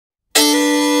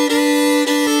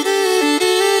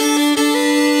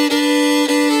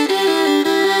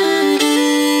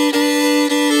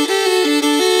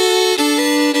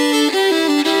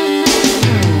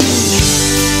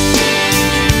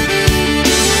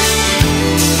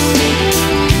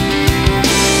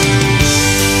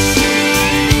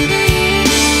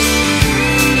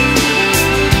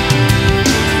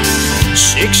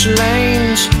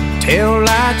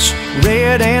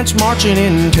red ants marching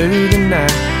into the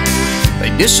night.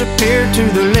 They disappear to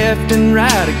the left and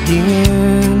right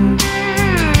again.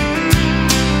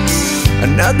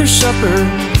 Another supper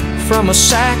from a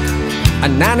sack, a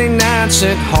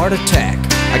 99-cent heart attack.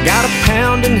 I got a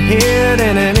pounding head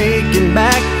and an aching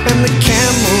back, and the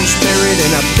camel's buried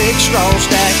in a big straw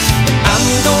stack. I'm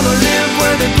gonna live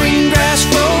where the green grass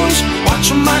grows,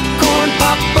 watching my corn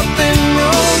pop up in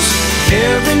rows.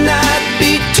 Every night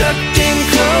be tucked in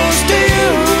close to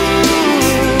you.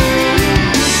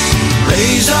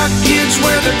 Raise our kids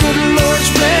where the good Lord's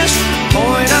blessed,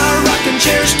 point our rocking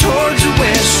chairs towards the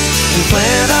west, and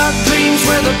plant our dreams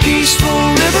where the peaceful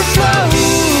river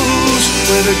flows,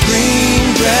 where the green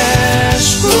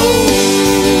grass grows.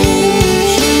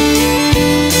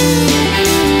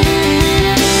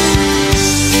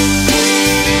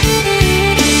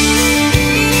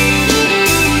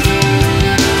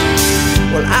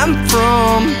 Well, I'm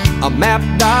from a map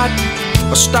dot,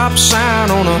 a stop sign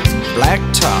on a black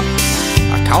top.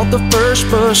 I caught the first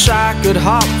bus I could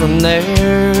hop from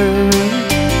there.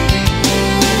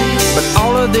 But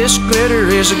all of this glitter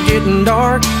is getting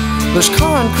dark. There's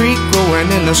concrete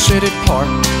growing in the city park.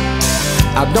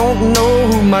 I don't know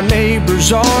who my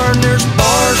neighbors are, and there's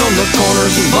bars on the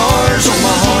corners and bars on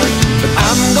my heart. But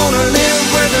I'm gonna live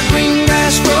where the green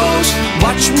grass grows,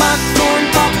 watch my corn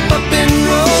pop up in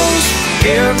rows.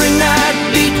 Every night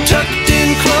be tucked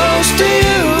in close to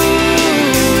you.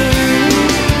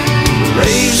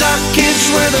 Raise our kids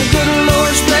where the good